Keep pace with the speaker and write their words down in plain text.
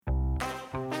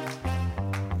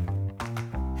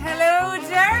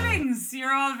Greetings!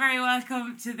 You're all very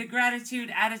welcome to the Gratitude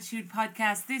Attitude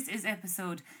podcast. This is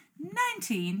episode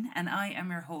 19 and I am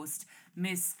your host,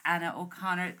 Miss Anna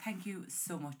O'Connor. Thank you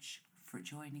so much for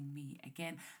joining me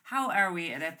again. How are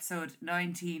we at episode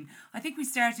 19? I think we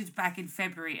started back in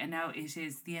February and now it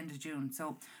is the end of June.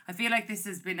 So I feel like this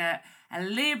has been a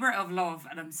labour of love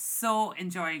and I'm so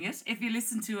enjoying it. If you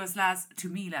listened to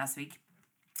me last week,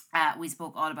 we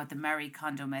spoke all about the Marie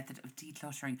Kondo method of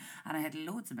decluttering, and I had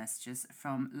loads of messages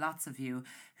from lots of you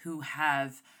who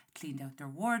have cleaned out their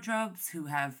wardrobes, who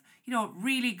have,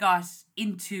 really got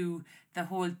into the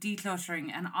whole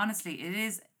decluttering, and honestly,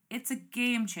 it's a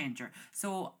game changer.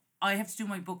 So I have to do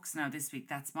my books now this week.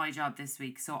 That's my job this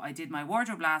week. So I did my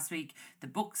wardrobe last week. The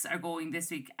books are going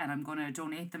this week and I'm going to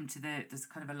donate them to there's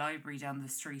kind of a library down the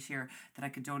street here that I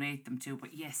could donate them to.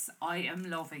 But yes, I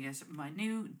am loving it. My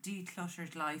new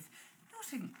decluttered life.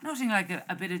 Nothing like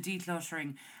a bit of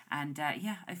decluttering. And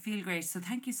I feel great. So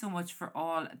thank you so much for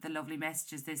all the lovely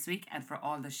messages this week and for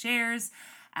all the shares.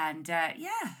 And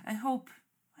I hope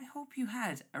you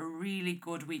had a really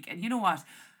good week. And you know what?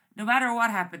 No matter what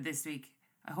happened this week,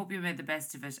 I hope you made the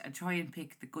best of it and try and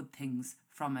pick the good things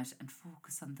from it and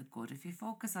focus on the good. If you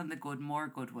focus on the good, more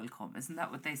good will come. Isn't that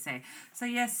what they say? So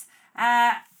yes,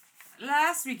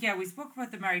 last week, we spoke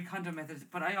about the Marie Kondo method,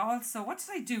 but what did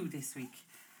I do this week?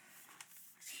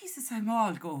 Jesus, I'm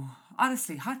all go.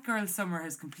 Honestly, hot girl summer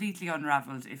has completely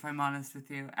unravelled, if I'm honest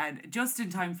with you, and just in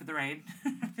time for the rain,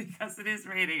 because it is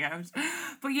raining out.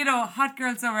 But hot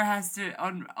girl summer has to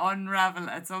unravel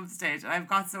at some stage. And I've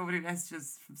got so many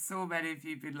messages from so many of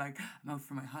you being like, I'm out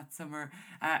for my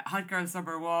hot girl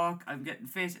summer walk, I'm getting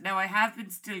fit. Now, I have been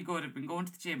still good. I've been going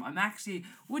to the gym. I'm actually,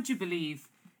 would you believe,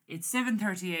 it's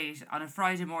 7:38 on a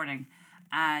Friday morning,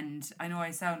 and I know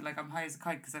I sound like I'm high as a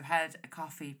kite because I've had a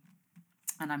coffee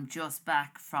and I'm just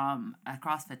back from a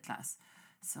CrossFit class.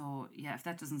 So, if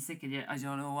that doesn't sicken you, I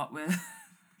don't know what will.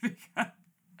 Because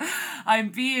I'm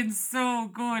being so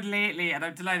good lately and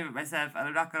I'm delighted with myself and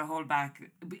I'm not going to hold back.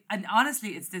 And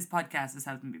honestly, it's this podcast that's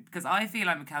helping me because I feel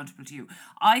I'm accountable to you.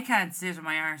 I can't sit on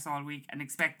my arse all week and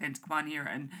expect them to come on here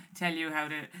and tell you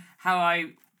how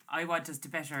I want us to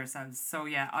better ourselves. So,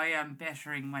 I am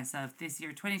bettering myself this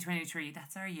year, 2023.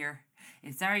 That's our year.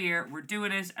 It's our year. We're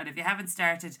doing it. And if you haven't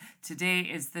started, today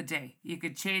is the day. You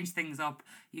could change things up.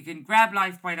 You can grab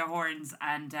life by the horns.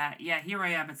 And here I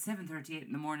am at 7:38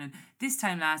 in the morning. This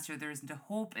time last year, there isn't a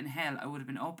hope in hell I would have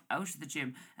been up out of the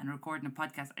gym and recording a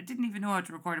podcast. I didn't even know how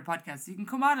to record a podcast. So you can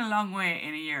come on a long way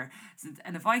in a year.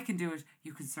 And if I can do it,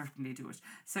 you can certainly do it.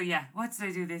 So what did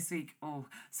I do this week?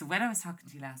 So when I was talking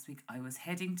to you last week, I was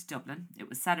heading to Dublin. It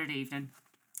was Saturday evening.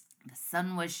 The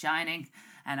sun was shining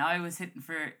and I was hitting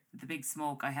for the big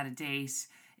smoke. I had a date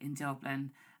in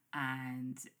Dublin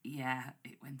and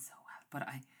it went so well. But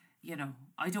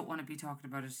I don't want to be talking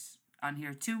about it on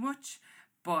here too much.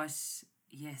 But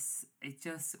yes, it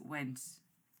just went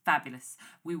fabulous.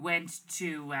 We went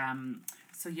to,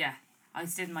 I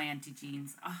stayed in my Auntie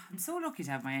Jean's. I'm so lucky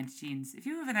to have my Auntie Jean's. If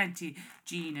you have an Auntie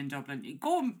Jean in Dublin,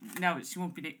 go now. She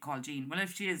won't be called Jean. Well,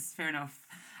 if she is, fair enough.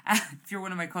 If you're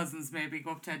one of my cousins, maybe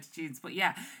go up to Auntie Jean's. But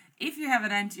if you have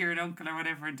an auntie or an uncle or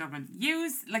whatever in Dublin,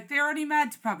 they're only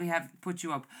mad to probably put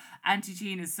you up. Auntie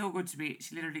Jean is so good to me.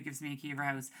 She literally gives me a key of her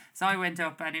house. So I went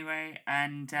up anyway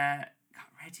and got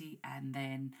ready, and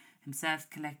then himself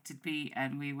collected me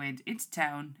and we went into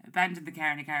town, abandoned the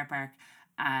car in a car park,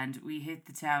 and we hit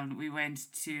the town. We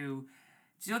went to,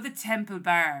 the Temple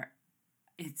Bar?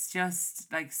 It's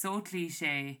just so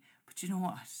cliche, but you know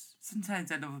what?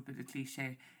 Sometimes I love a bit of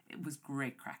cliche. It was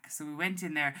great crack. So we went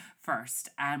in there first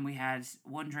and we had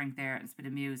one drink there and a bit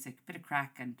of music, a bit of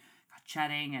crack, and got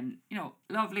chatting and,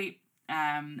 lovely.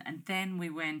 And then we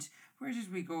went, where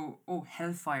did we go?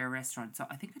 Hellfire Restaurant. So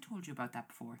I think I told you about that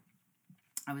before.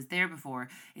 I was there before.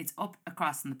 It's up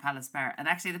across from the Palace Bar. And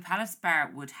actually the Palace Bar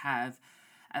would have,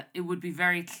 it would be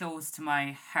very close to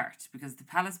my heart because the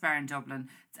Palace Bar in Dublin,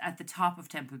 it's at the top of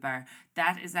Temple Bar.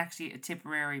 That is actually a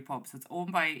Tipperary pub. So it's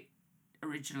owned by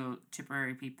original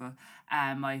Tipperary people.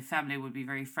 My family would be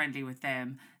very friendly with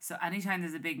them. So anytime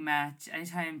there's a big match,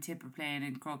 anytime Tip are playing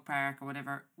in Croke Park or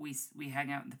whatever, we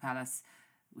hang out in the Palace,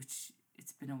 which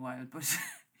it's been a while, but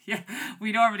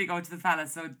we normally go to the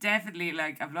Palace. So definitely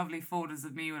I've lovely photos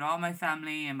of me with all my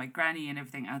family and my granny and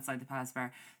everything outside the Palace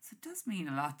Bar. So it does mean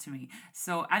a lot to me.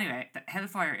 So anyway, the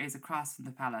Hellfire is across from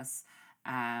the Palace.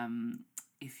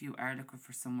 If you are looking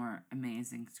for somewhere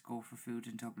amazing to go for food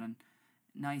in Dublin,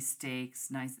 nice steaks,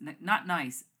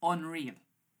 unreal.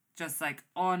 Just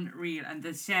unreal. And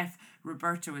the chef,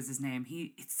 Roberto is his name.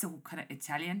 It's so kind of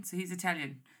Italian. So he's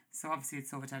Italian. So obviously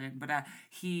it's so Italian. But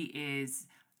he is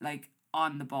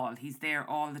on the ball. He's there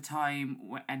all the time,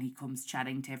 and he comes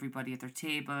chatting to everybody at their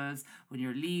tables. When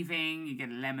you're leaving, you get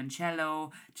a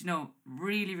limoncello. Do you know,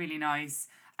 really, really nice.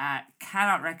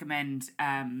 Cannot recommend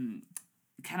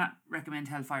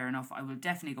Hellfire enough. I will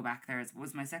definitely go back there. It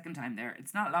was my second time there.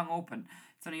 It's not long open.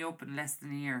 It's only open less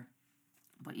than a year.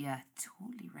 But yeah,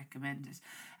 totally recommend it.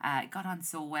 Got on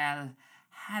so well.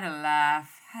 Had a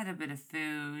laugh. Had a bit of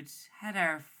food. Had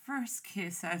our first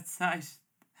kiss outside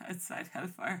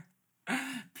Hellfire.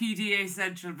 PDA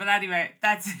Central. But anyway,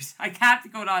 that's it. I can't be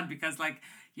going on because, like,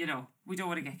 you know, we don't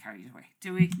want to get carried away,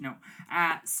 do we? No.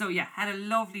 So yeah, had a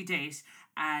lovely date.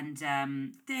 And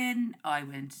then I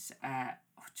went,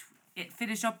 it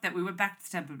finished up that we went back to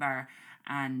the Temple Bar,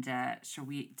 and so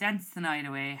we danced the night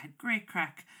away, had great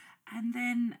crack, and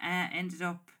then ended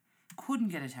up, couldn't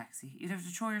get a taxi. You'd have to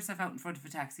throw yourself out in front of a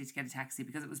taxi to get a taxi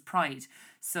because it was Pride.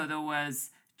 So it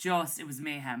was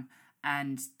mayhem,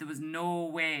 and there was no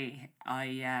way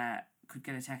I could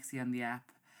get a taxi on the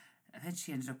app.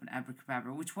 Eventually ended up in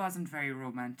Abracadabra, which wasn't very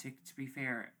romantic, to be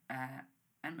fair.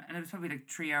 And it was probably like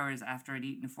 3 hours after I'd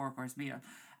eaten a 4-course meal,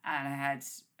 and I had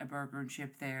a burger and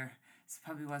chip there. So it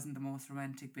probably wasn't the most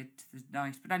romantic bit to the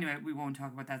night. But anyway, we won't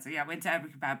talk about that. So yeah, went to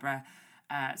Abracadabra,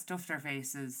 stuffed our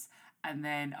faces, and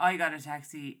then I got a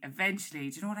taxi. Eventually,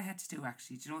 do you know what I had to do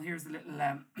actually? Do you know, here's a little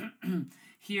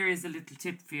here is a little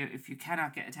tip for you if you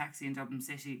cannot get a taxi in Dublin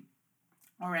City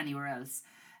or anywhere else.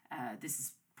 This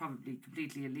is probably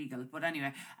completely illegal, but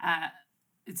anyway,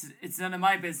 it's none of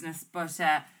my business. But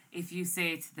if you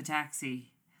say to the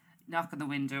taxi, knock on the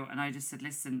window, and I just said,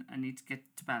 listen, I need to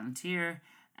get to Ballantyre,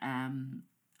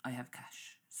 I have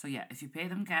cash. So yeah, if you pay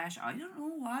them cash, I don't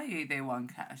know why they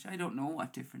want cash. I don't know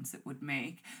what difference it would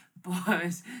make,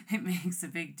 but it makes a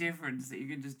big difference that you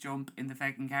can just jump in the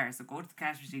fucking car. So go to the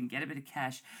cash machine, get a bit of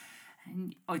cash.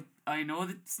 And I know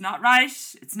that it's not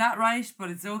right, but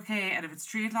it's okay. And if it's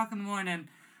 3 o'clock in the morning,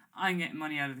 I'm getting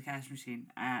money out of the cash machine.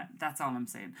 That's all I'm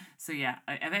saying. So yeah,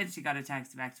 I eventually got a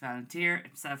taxi back to Ballantyre.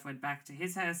 Himself went back to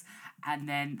his house, and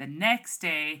then the next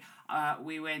day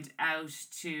we went out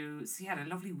to. So he had a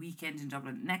lovely weekend in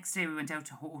Dublin. Next day we went out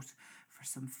to Howth for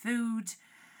some food.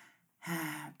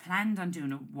 Planned on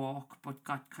doing a walk, but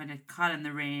got kind of caught in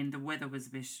the rain. The weather was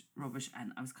a bit rubbish,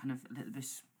 and I was kind of a little bit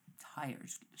tired,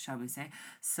 shall we say.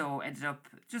 So ended up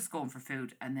just going for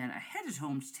food, and then I headed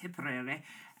home to Tipperary,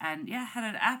 and yeah, had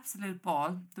an absolute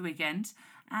ball the weekend.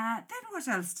 Then what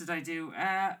else did I do?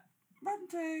 One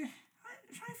day,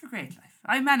 I tried for great life.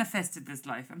 I manifested this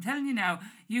life. I'm telling you now,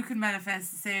 you can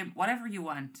manifest the same, whatever you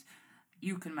want,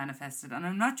 you can manifest it. And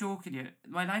I'm not joking you.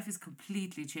 My life has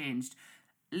completely changed,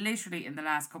 literally in the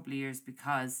last couple of years,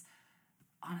 because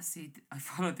honestly, I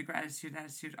followed the gratitude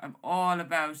attitude. I'm all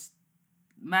about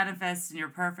manifesting your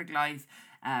perfect life,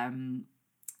 and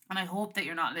I hope that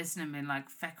you're not listening being like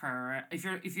fecker, or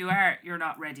if you are, you're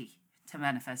not ready to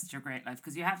manifest your great life,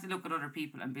 because you have to look at other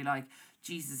people and be like,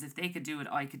 Jesus, if they could do it,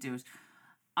 I could do it.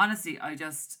 Honestly, I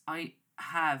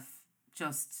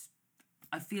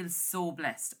feel so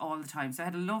blessed all the time. So I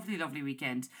had a lovely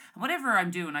weekend, and whatever I'm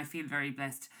doing, I feel very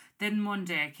blessed. Then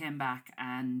Monday I came back,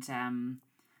 and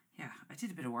yeah, I did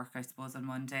a bit of work, I suppose, on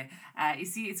Monday. You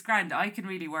see, it's grand. I can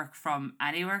really work from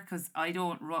anywhere because I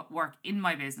don't work in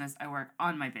my business. I work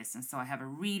on my business. So I have a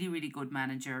really, really good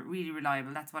manager, really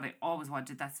reliable. That's what I always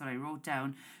wanted. That's what I wrote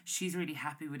down. She's really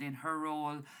happy within her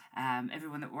role.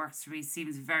 Everyone that works for me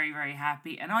seems very, very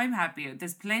happy. And I'm happy.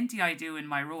 There's plenty I do in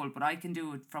my role, but I can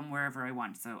do it from wherever I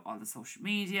want. So all the social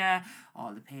media,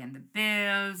 all the paying the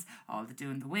bills, all the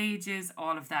doing the wages,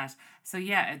 all of that. So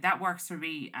yeah, that works for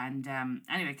me. And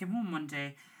anyway, came home one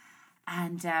day,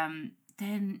 and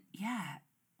then yeah,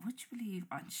 would you believe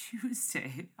on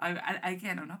Tuesday? I'm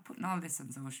not putting all this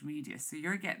on social media, so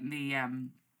you're getting the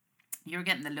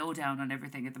lowdown on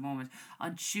everything at the moment.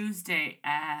 On Tuesday,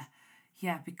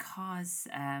 because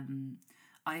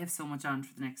I have so much on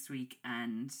for the next week,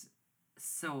 and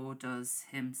so does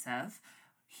himself.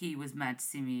 He was mad to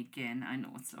see me again. I know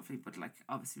it's lovely, but like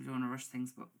obviously we don't want to rush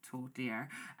things, but totally are.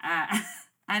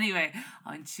 Anyway,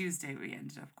 on Tuesday we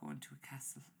ended up going to a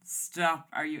castle. Stop,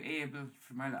 are you able,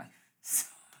 for my life?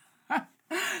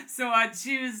 So on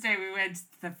Tuesday we went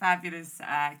to the fabulous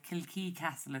Kilkee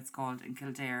Castle, it's called, in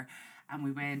Kildare, and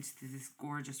we went to this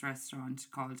gorgeous restaurant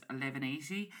called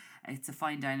 1180. It's a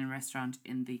fine dining restaurant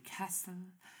in the castle.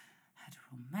 Had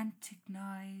a romantic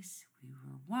night. We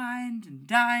were wined and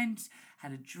dined,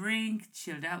 had a drink,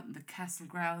 chilled out in the castle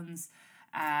grounds.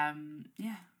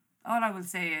 Yeah, all I will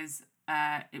say is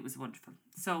it was wonderful.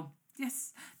 So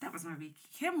yes, that was my week.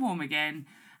 Came home again,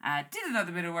 did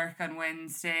another bit of work on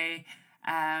Wednesday,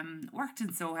 worked in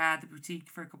Soha, the boutique,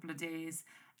 for a couple of days,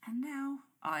 and now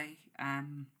I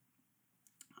am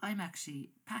I'm actually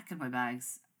packing my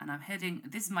bags and I'm heading.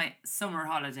 This is my summer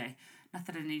holiday. Not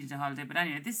that I needed a holiday, but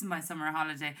anyway, this is my summer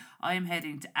holiday. I am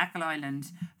heading to Achill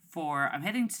Island I'm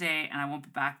heading today and I won't be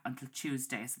back until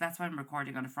Tuesday. So that's why I'm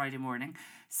recording on a Friday morning.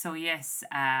 So yes,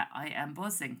 I am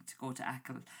buzzing to go to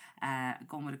Achill.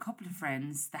 Going with a couple of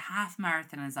friends. The half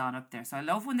marathon is on up there. So I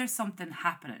love when there's something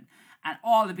happening and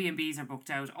all the B&Bs are booked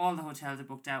out. All the hotels are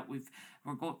booked out.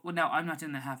 Well, no, I'm not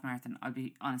doing the half marathon. I'll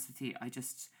be honest with you. I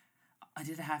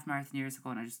did a half marathon years ago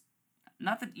and I just,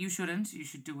 not that you shouldn't, you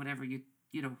should do whatever you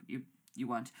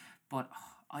want. But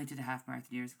I did a half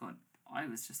marathon years ago and I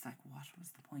was just like, what was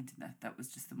the point in that? That was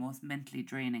just the most mentally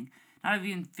draining. Not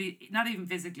even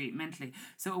physically, mentally.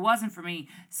 So it wasn't for me.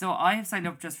 So I have signed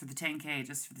up just for the 10K,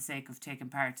 just for the sake of taking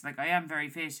part. Like, I am very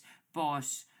fit, but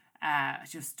I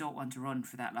just don't want to run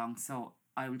for that long. So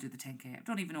I will do the 10K. I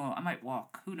don't even know. I might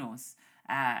walk. Who knows?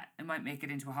 I might make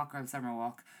it into a hot girl summer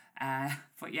walk.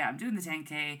 But yeah, I'm doing the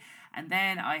 10K. And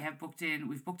then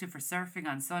we've booked in for surfing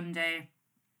on Sunday.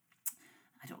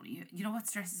 You know what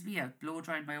stresses me out? Blow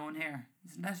drying my own hair.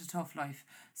 Isn't that a tough life?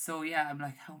 So yeah, I'm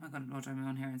like, how am I going to blow dry my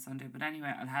own hair on Sunday? But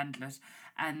anyway, I'll handle it.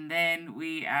 And then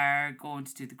we are going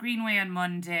to do the Greenway on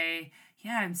Monday.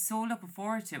 Yeah, I'm so looking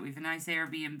forward to it. We have a nice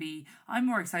Airbnb. I'm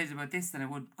more excited about this than I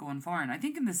would going foreign. I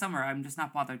think in the summer, I'm just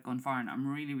not bothered going foreign.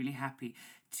 I'm really, really happy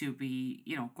to be,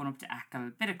 going up to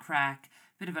Achill. Bit of crack,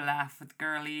 bit of a laugh with the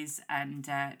girlies. And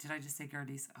did I just say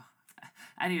girlies? Oh.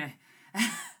 Anyway.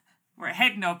 We're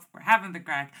heading up, we're having the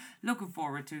crack, looking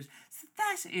forward to it. So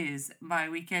that is my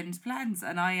weekend plans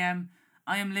and I am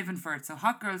living for it. So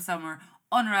hot girl summer,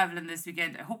 unravelling this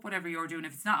weekend. I hope whatever you're doing,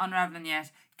 if it's not unravelling yet,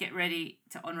 get ready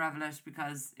to unravel it,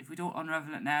 because if we don't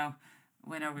unravel it now,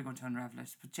 when are we going to unravel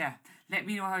it? But yeah, let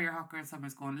me know how your hot girl summer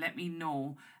is going. Let me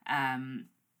know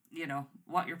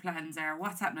what your plans are,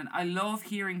 what's happening. I love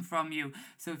hearing from you.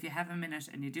 So if you have a minute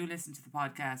and you do listen to the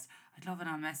podcast, I'd love it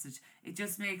on message. It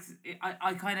just makes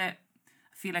I kind of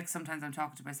feel like sometimes I'm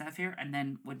talking to myself here, and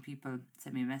then when people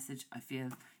send me a message, I feel,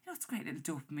 it's great little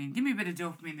dopamine. Give me a bit of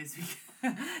dopamine this week.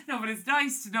 No, but it's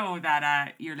nice to know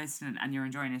that you're listening and you're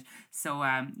enjoying it. So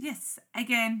yes,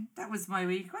 again, that was my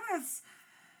week. What else?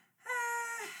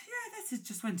 That's it.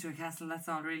 Just went to a castle, that's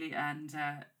all really, and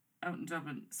out in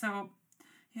Dublin. So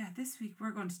yeah, this week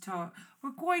we're going to talk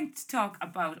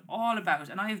all about,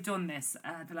 and I've done this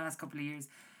the last couple of years,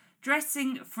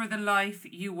 dressing for the life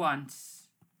you want,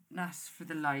 not for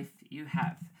the life you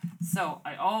have. So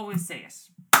I always say it.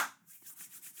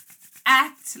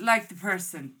 Act like the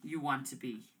person you want to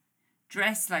be.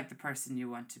 Dress like the person you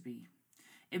want to be.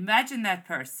 Imagine that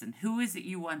person. Who is it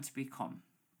you want to become?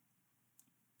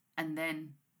 And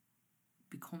then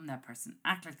become that person.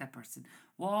 Act like that person.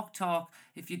 Walk, talk.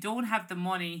 If you don't have the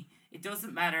money, it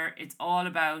doesn't matter. It's all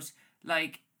about,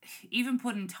 even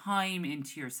putting time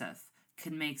into yourself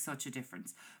can make such a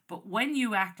difference. But when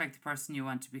you act like the person you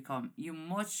want to become, you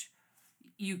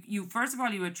first of all,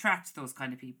 you attract those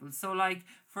kind of people. So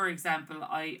for example,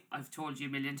 I've told you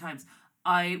a million times,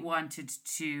 I wanted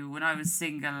to, when I was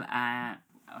single, I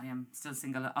am still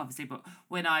single obviously, but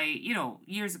when I,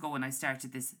 years ago when I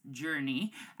started this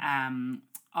journey,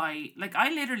 I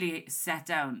literally sat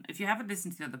down. If you haven't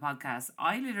listened to the other podcasts,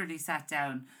 I literally sat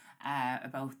down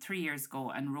about 3 years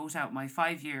ago and wrote out my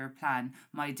 5-year plan,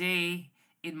 my day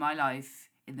in my life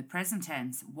in the present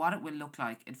tense, what it will look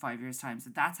like in 5 years' time. So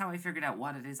that's how I figured out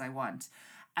what it is I want.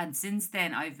 And since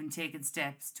then, I've been taking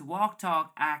steps to walk,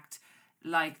 talk, act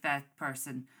like that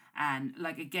person. And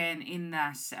again, in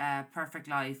that perfect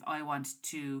life, I want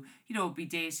to, be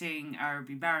dating or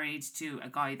be married to a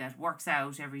guy that works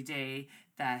out every day,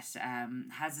 that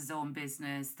has his own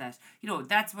business, that,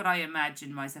 that's what I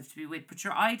imagine myself to be with. But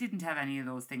sure, I didn't have any of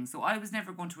those things. So I was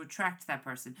never going to attract that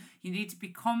person. You need to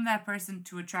become that person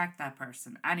to attract that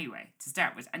person anyway, to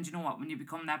start with. And you know what? When you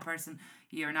become that person,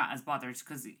 you're not as bothered,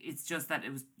 because it's just that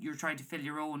you're trying to fill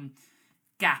your own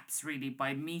gaps really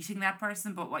by meeting that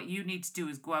person. But what you need to do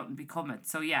is go out and become it.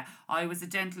 So yeah, I was a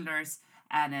dental nurse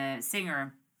and a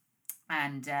singer,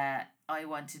 and I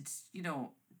wanted,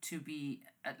 to be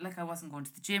I wasn't going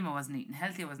to the gym, I wasn't eating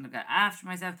healthy, I wasn't looking after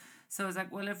myself. So I was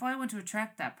like, well, if I want to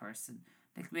attract that person,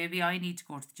 maybe I need to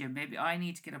go to the gym, maybe I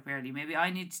need to get up early, maybe I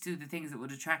need to do the things that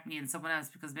would attract me in someone else,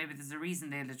 because maybe there's a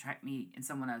reason they'll attract me in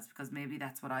someone else, because maybe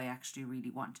that's what I actually really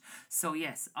want. So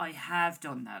yes, I have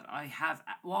done that. I have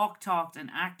walked, talked and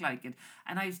act like it.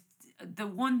 And the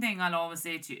one thing I'll always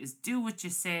say to you is do what you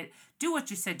said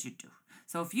you'd do.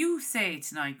 So if you say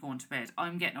tonight going to bed,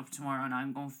 I'm getting up tomorrow and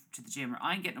I'm going to the gym, or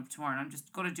I'm getting up tomorrow and I'm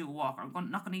just going to do a walk, or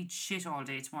not going to eat shit all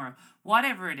day tomorrow,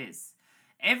 whatever it is,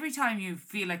 every time you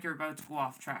feel like you're about to go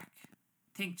off track,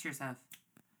 think to yourself,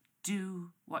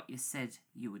 do what you said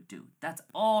you would do. That's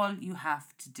all you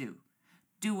have to do.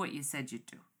 Do what you said you'd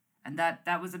do. And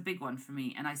that was a big one for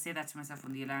me. And I say that to myself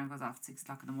when the alarm goes off at 6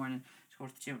 o'clock in the morning to go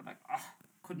to the gym. I'm like, oh,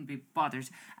 couldn't be bothered.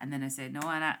 And then I say, no,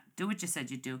 Anna, do what you said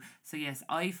you'd do. So yes,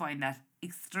 I find that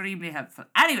extremely helpful.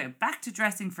 Anyway, back to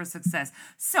dressing for success.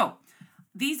 So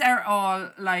these are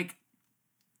all like,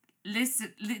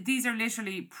 these are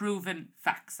literally proven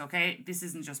facts, okay? This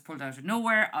isn't just pulled out of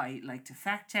nowhere. I like to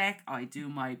fact check. I do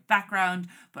my background.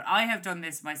 But I have done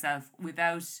this myself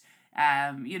without...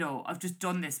 I've just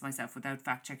done this myself without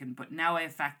fact checking, but now I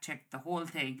have fact checked the whole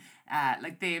thing.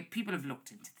 People have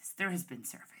looked into this. There has been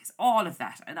surveys, all of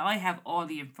that, and I have all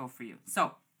the info for you.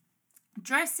 So,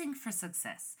 dressing for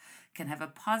success can have a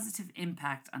positive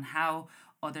impact on how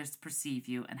others perceive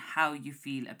you and how you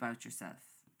feel about yourself.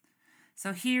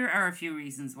 So here are a few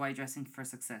reasons why dressing for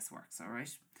success works, all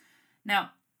right?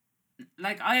 Now,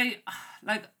 I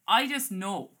just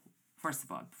know, first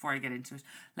of all, before I get into it,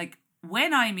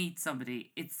 when I meet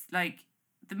somebody, it's like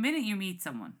the minute you meet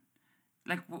someone,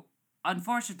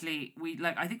 unfortunately,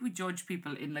 I think we judge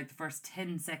people in the first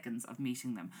 10 seconds of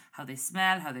meeting them. How they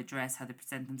smell, how they dress, how they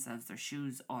present themselves, their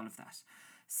shoes, all of that.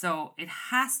 So it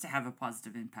has to have a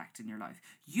positive impact in your life.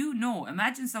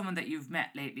 Imagine someone that you've met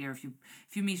lately, or if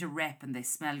you meet a rep and they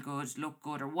smell good, look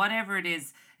good, or whatever it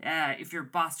is, if your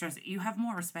boss dresses, you have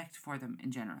more respect for them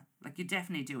in general. You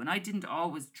definitely do. And I didn't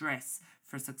always dress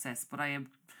for success, but I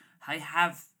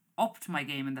have upped my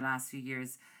game in the last few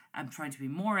years. I'm trying to be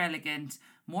more elegant,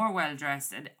 more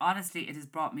well-dressed, and honestly, it has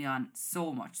brought me on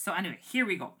so much. So anyway, here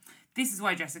we go. This is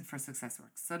why dressing for success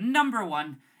works. So number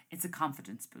one, it's a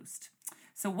confidence boost.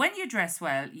 So when you dress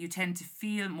well, you tend to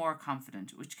feel more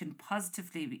confident, which can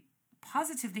positively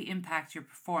impact your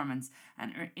performance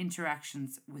and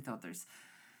interactions with others.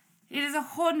 It is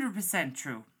 100%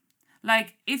 true.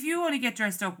 If you only get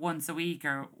dressed up once a week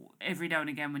or every now and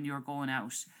again when you're going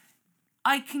out,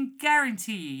 I can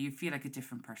guarantee you feel like a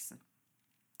different person.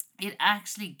 It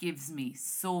actually gives me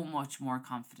so much more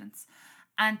confidence.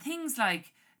 And things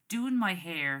like doing my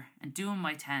hair and doing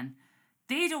my tan,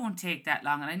 they don't take that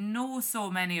long. And I know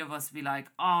so many of us be like,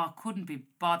 couldn't be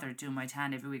bothered doing my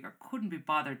tan every week, or couldn't be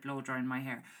bothered blow drying my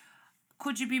hair.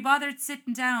 Could you be bothered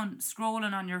sitting down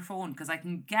scrolling on your phone? Because I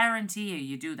can guarantee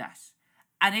you do that.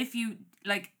 And if you,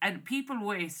 and people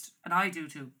waste, and I do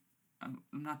too, I'm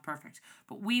not perfect,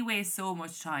 but we waste so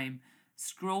much time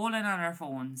scrolling on our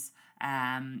phones.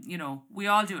 We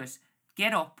all do it.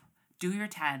 Get up, do your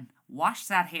tan, wash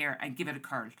that hair and give it a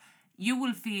curl. You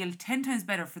will feel 10 times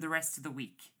better for the rest of the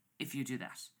week if you do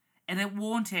that. And it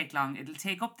won't take long. It'll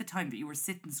take up the time that you were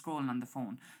sitting scrolling on the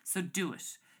phone. So do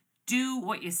it. Do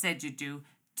what you said you'd do.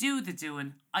 Do the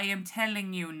doing. I am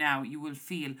telling you now, you will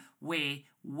feel way,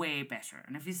 way better.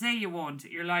 And if you say you won't,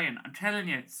 you're lying. I'm telling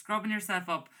you, scrubbing yourself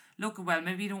up, looking well,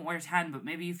 maybe you don't wear tan, but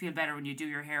maybe you feel better when you do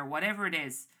your hair, whatever it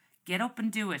is, get up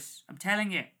and do it. I'm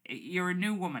telling you, you're a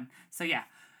new woman. So yeah,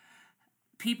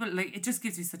 people, it just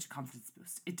gives you such a confidence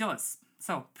boost. It does.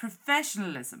 So,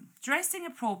 professionalism. Dressing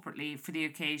appropriately for the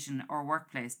occasion or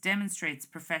workplace demonstrates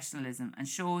professionalism and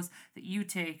shows that you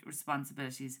take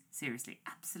responsibilities seriously.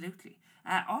 Absolutely.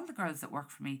 All the girls that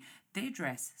work for me, they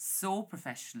dress so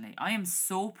professionally. I am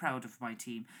so proud of my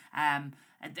team.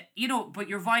 But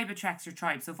your vibe attracts your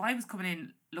tribe. So if I was coming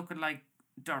in looking like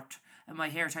dirt and my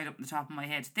hair tied up in the top of my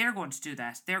head, they're going to do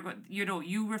that.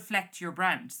 You reflect your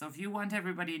brand. So if you want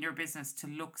everybody in your business to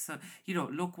look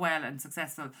look well and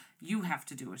successful, you have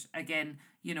to do it. Again,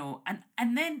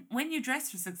 and then when you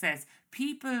dress for success,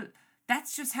 people,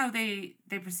 that's just how they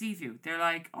perceive you. They're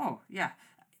like, oh yeah.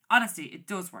 Honestly, it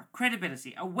does work.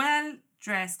 Credibility. A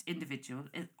well-dressed individual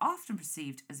is often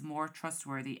perceived as more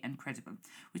trustworthy and credible,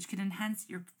 which can enhance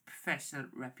your professional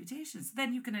reputation. So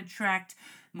then you can attract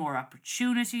more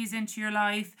opportunities into your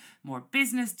life, more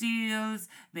business deals,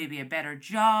 maybe a better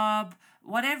job.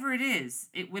 Whatever it is,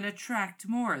 it will attract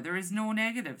more. There is no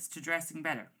negatives to dressing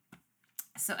better.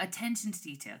 So attention to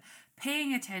detail.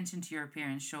 Paying attention to your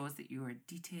appearance shows that you are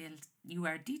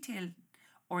detailed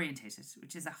orientated,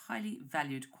 which is a highly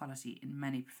valued quality in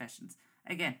many professions.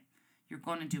 Again, you're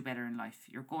going to do better in life.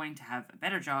 You're going to have a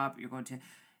better job. You're going to,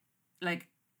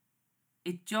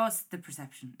 it just the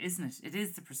perception, isn't it? It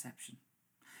is the perception.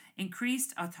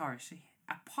 Increased authority.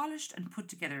 A polished and put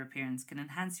together appearance can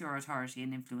enhance your authority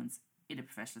and influence in a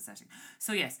professional setting.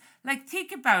 So yes,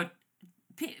 think about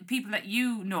people that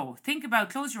you know.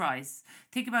 Close your eyes.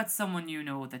 Think about someone you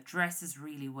know that dresses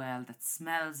really well, that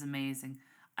smells amazing.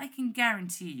 I can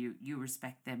guarantee you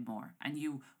respect them more. And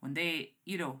when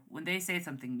they say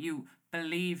something, you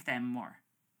believe them more.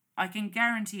 I can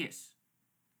guarantee it.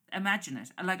 Imagine it.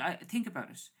 Think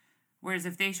about it. Whereas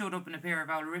if they showed up in a pair of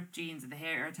old ripped jeans and the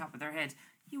hair on top of their head,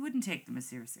 you wouldn't take them as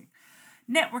seriously.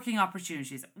 Networking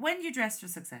opportunities. When you dress for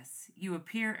success, you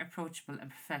appear approachable and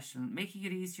professional, making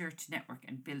it easier to network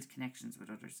and build connections with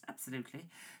others. Absolutely.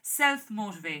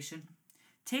 Self-motivation.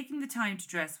 Taking the time to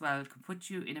dress well can put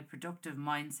you in a productive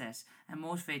mindset and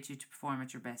motivate you to perform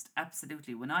at your best.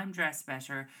 Absolutely. When I'm dressed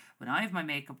better, when I have my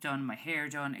makeup done, my hair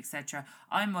done, etc.,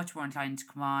 I'm much more inclined to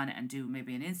come on and do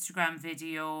maybe an Instagram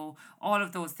video, all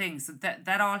of those things. So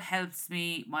that all helps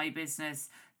me, my business.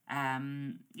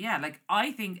 Like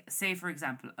I think, say for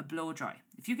example, a blow dry.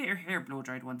 If you get your hair blow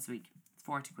dried once a week,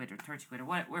 40 quid or 30 quid or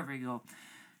wherever you go,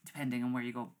 depending on where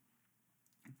you go.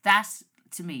 That,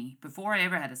 to me, before I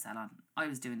ever had a salon, I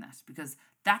was doing that because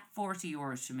that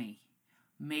 €40 to me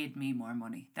made me more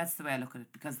money. That's the way I look at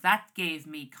it, because that gave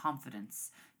me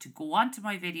confidence to go onto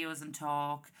my videos and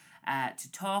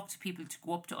to talk to people, to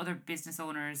go up to other business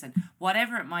owners and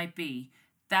whatever it might be.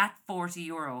 That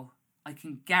 €40, I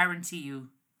can guarantee you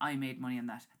I made money on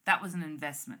that. That was an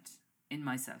investment in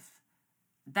myself.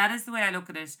 That is the way I look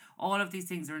at it. All of these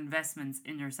things are investments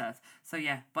in yourself. So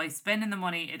yeah, by spending the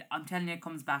money, I'm telling you, it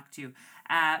comes back to you.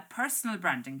 Personal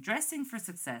branding. Dressing for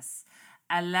success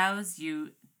allows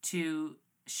you to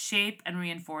shape and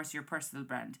reinforce your personal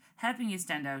brand, helping you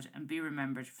stand out and be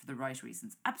remembered for the right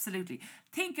reasons. Absolutely.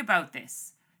 Think about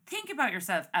this. Think about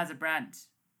yourself as a brand.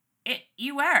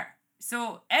 You are.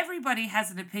 So everybody has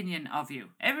an opinion of you.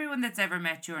 Everyone that's ever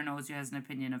met you or knows you has an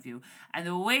opinion of you. And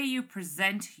the way you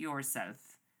present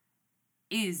yourself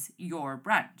is your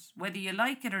brand. Whether you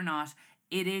like it or not,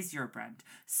 it is your brand.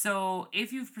 So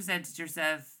if you've presented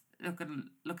yourself looking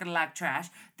like trash,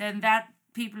 then that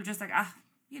people are just like,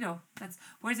 that's...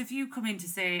 Whereas if you come in to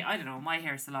say, I don't know, my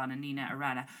hair salon in Nina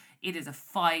Arana, it is a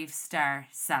 5-star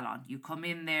salon. You come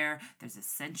in there, there's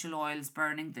essential oils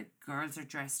burning, the girls are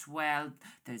dressed well,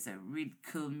 there's a really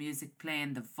cool music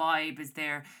playing, the vibe is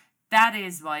there. That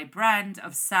is my brand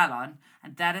of salon,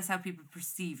 and that is how people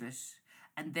perceive it.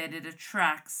 And then it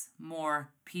attracts more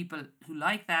people who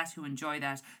like that, who enjoy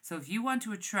that. So if you want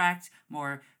to attract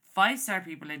more 5-star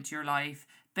people into your life,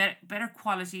 better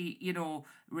quality,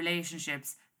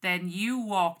 relationships, then you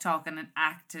walk, talking and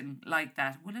acting like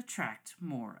that will attract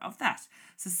more of that.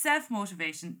 So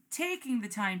self-motivation, taking the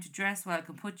time to dress well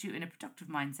can put you in a productive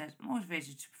mindset, motivate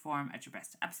you to perform at your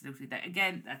best. Absolutely. That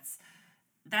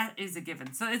is a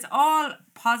given. So it's all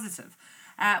positive.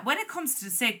 When it comes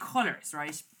to, say, colours,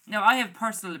 right? Now, I have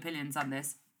personal opinions on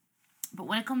this, but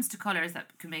when it comes to colours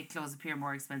that can make clothes appear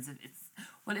more expensive,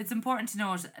 it's important to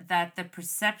note that the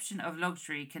perception of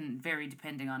luxury can vary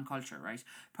depending on culture, right?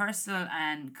 Personal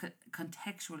and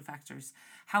contextual factors.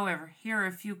 However, here are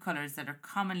a few colours that are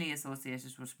commonly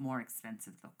associated with more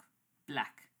expensive look.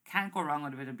 Black. Can't go wrong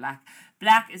with a bit of black.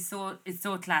 Black is so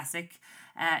classic.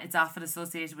 It's often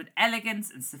associated with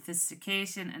elegance and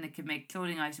sophistication, and it can make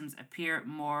clothing items appear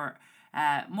more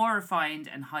refined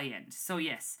and high-end. So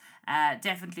yes,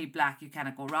 definitely black, you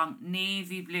cannot go wrong.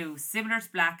 Navy blue, similar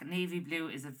to black, navy blue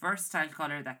is a versatile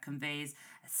colour that conveys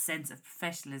a sense of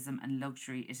professionalism and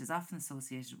luxury. It is often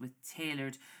associated with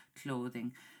tailored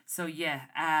clothing. So yeah,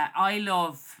 I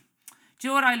love... Do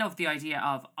you know what I love the idea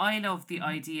of? I love the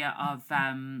idea of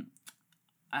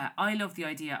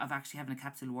actually having a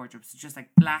capsule wardrobe. So just like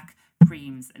black,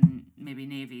 creams, and maybe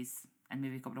navies, and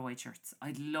maybe a couple of white shirts.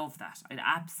 I'd love that. I'd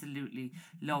absolutely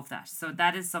love that. So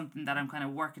that is something that I'm kind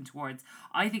of working towards.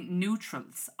 I think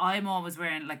neutrals. I'm always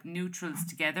wearing like neutrals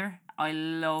together. I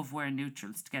love wearing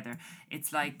neutrals together.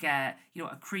 It's like, a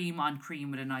cream on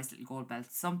cream with a nice little gold belt.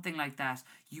 Something like that.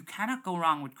 You cannot go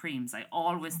wrong with creams. I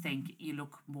always think you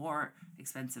look more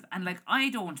expensive. And like, I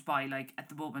don't buy, like, at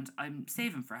the moment, I'm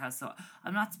saving for a house. So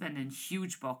I'm not spending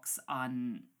huge bucks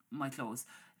on my clothes.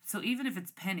 So even if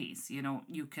it's pennies,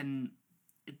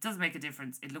 it does make a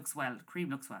difference. It looks well.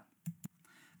 Cream looks well.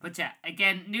 But yeah,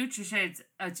 again, neutral shades,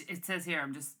 it says here,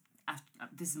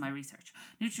 this is my research.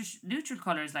 Neutral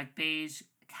colours like beige,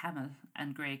 camel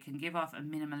and grey can give off a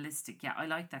minimalistic, I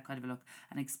like that kind of a look,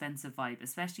 an expensive vibe,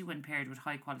 especially when paired with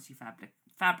high quality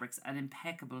fabrics and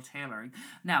impeccable tailoring.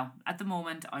 Now, at the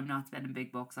moment, I'm not spending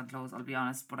big bucks on clothes, I'll be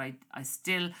honest, but I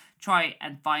still try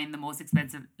and find the most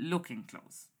expensive looking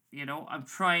clothes. I'm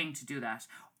trying to do that.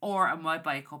 Or I might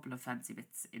buy a couple of fancy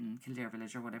bits in Kildare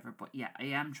Village or whatever. But yeah, I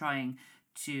am trying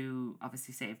to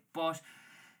obviously save. But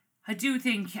I do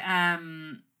think,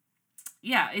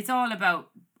 it's all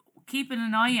about keeping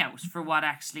an eye out for what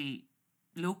actually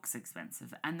looks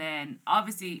expensive. And then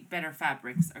obviously better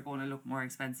fabrics are going to look more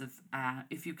expensive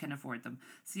if you can afford them.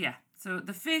 So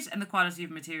the fit and the quality of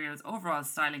materials, overall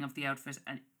styling of the outfit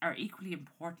are equally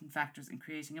important factors in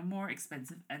creating a more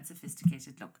expensive and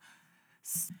sophisticated look.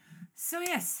 So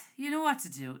yes, you know what to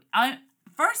do.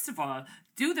 First of all,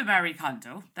 do the Marie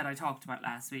Kondo that I talked about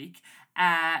last week.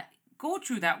 Go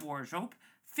through that wardrobe,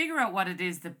 figure out what it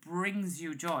is that brings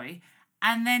you joy,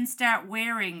 and then start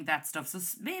wearing that stuff. So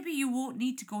maybe you won't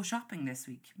need to go shopping this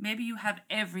week. Maybe you have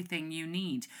everything you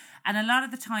need. And a lot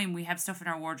of the time we have stuff in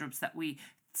our wardrobes that we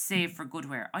save for good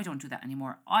wear. I don't do that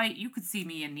anymore. You could see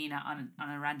me and Nina on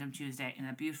a random Tuesday in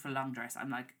a beautiful long dress. I'm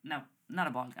like, no, not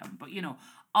a ball gown, but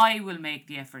I will make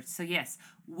the effort. So yes,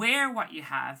 wear what you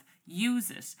have, use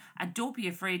it, and don't be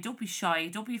afraid, don't be shy,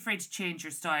 don't be afraid to change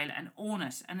your style, and own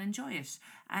it and enjoy it.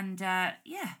 And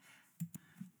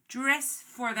dress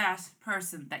for that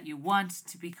person that you want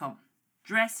to become.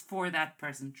 Dress for that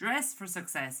person. Dress for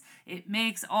success. It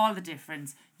makes all the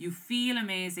difference. You feel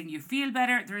amazing. You feel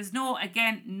better. There is no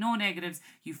negatives.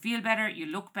 You feel better. You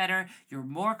look better. You're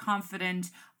more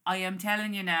confident. I am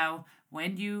telling you now,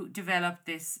 when you develop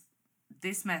this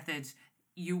method,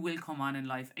 you will come on in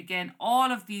life. Again,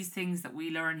 all of these things that we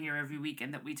learn here every week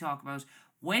and that we talk about,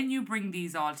 when you bring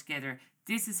these all together,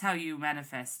 this is how you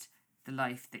manifest the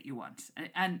life that you want.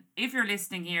 And if you're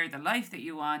listening here, the life that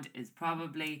you want is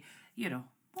probably,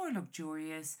 more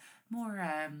luxurious, more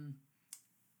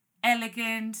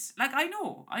elegant. Like, I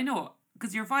know,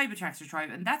 because your vibe attracts your tribe,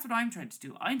 and that's what I'm trying to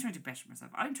do. I'm trying to better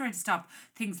myself. I'm trying to stop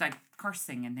things like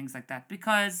cursing and things like that,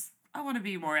 because I want to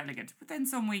be more elegant. But then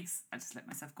some weeks I just let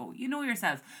myself go. You know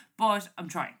yourself. But I'm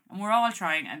trying, and we're all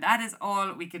trying, and that is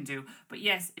all we can do. But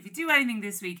yes, if you do anything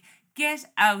this week, get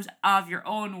out of your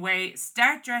own way.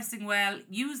 Start dressing well.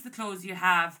 Use the clothes you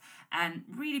have, and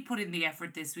really put in the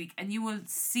effort this week, and you will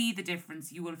see the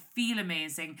difference. You will feel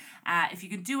amazing. If you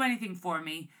can do anything for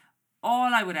me,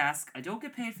 all I would ask, I don't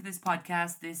get paid for this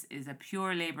podcast. This is a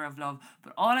pure labour of love.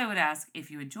 But all I would ask,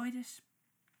 if you enjoyed it,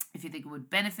 if you think it would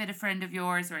benefit a friend of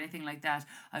yours or anything like that,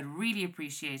 I'd really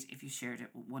appreciate if you shared it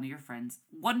with one of your friends.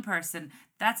 One person,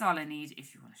 that's all I need.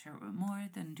 If you want to share it with more,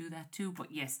 then do that too.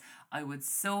 But yes, I would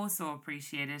so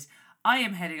appreciate it. I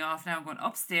am heading off now. I'm going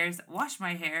upstairs, wash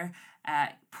my hair,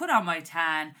 put on my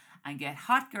tan, and get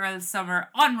Hot Girl Summer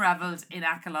unravelled in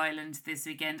Achill Island this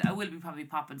weekend. I will be probably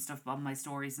popping stuff on my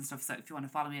stories and stuff, so if you want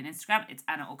to follow me on Instagram, it's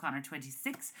Anna O'Connor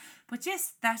 26. But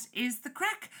yes, that is the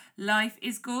crack. Life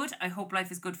is good. I hope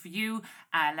life is good for you.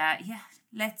 And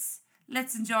let's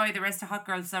enjoy the rest of Hot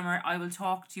Girl Summer. I will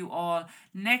talk to you all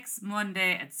next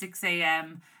Monday at 6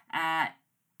 a.m.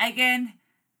 Again,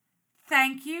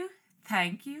 thank you.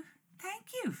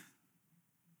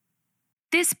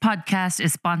 This podcast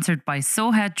is sponsored by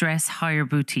Soha Dress Hire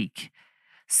Boutique.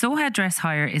 Soha Dress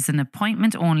Hire is an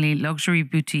appointment-only luxury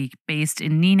boutique based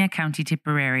in Nenagh, County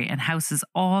Tipperary, and houses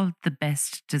all the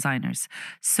best designers.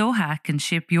 Soha can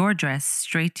ship your dress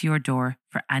straight to your door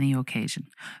for any occasion.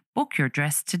 Book your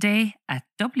dress today at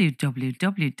www.soha.ie.